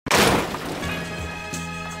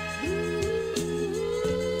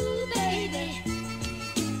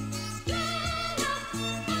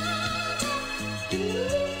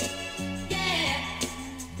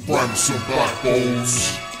Ramson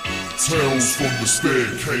backbones, tales from the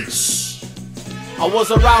staircase. I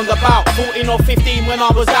was around about 14 or 15 when I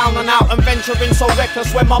was down and out, and venturing so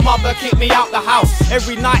reckless when my mother kicked me out the house.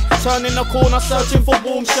 Every night, turning the corner, searching for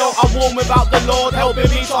warm shelter, warm without the Lord helping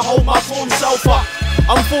me to hold my torn self up.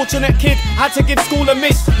 Unfortunate kid, had to give school a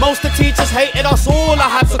miss. Most of the teachers hated us all, I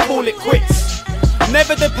had to call it quits.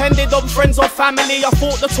 Never depended on friends or family, I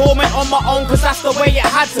fought the torment on my own, cause that's the way it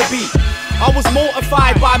had to be. I was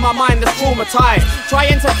mortified by my mind that's traumatized,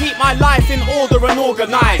 trying to keep my life in order and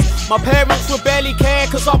organized. My parents would barely care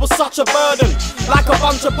cause I was such a burden, like a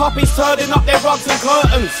bunch of puppies turning up their rugs and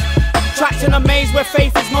curtains. Trapped in a maze where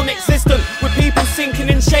faith is non-existent, with people sinking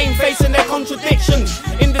in shame, facing their contradictions.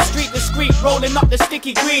 In the street discreet, rolling up the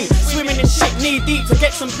sticky green, swimming in shit knee deep to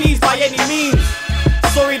get some peas by any means.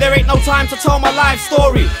 Sorry, there ain't no time to tell my life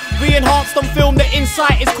story. Re-enhanced on film, the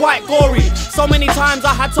insight is quite gory. So many times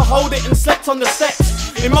I had to hold it and slept on the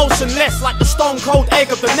steps, emotionless like the stone cold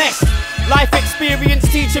egg of the nest. Life experience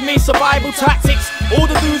teaching me survival tactics. All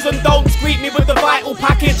the do's and don'ts greet me with the vital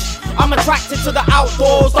package. I'm attracted to the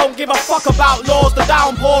outdoors, don't give a fuck about laws. The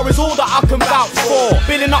downpour is all that I can vouch for.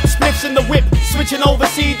 Filling up spliffs in the whip, switching over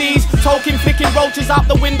CDs, talking, flicking roaches out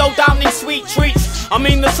the window, down in sweet treats. I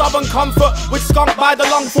mean the southern comfort with skunk by the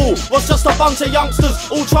lungful was just a bunch of youngsters,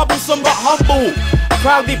 all troublesome but humble.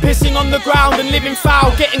 Proudly pissing on the ground and living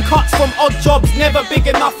foul, getting cuts from odd jobs, never big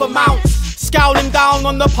enough amounts. Scowling down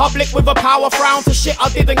on the public with a power frown for shit I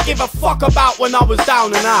didn't give a fuck about when I was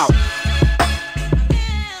down and out.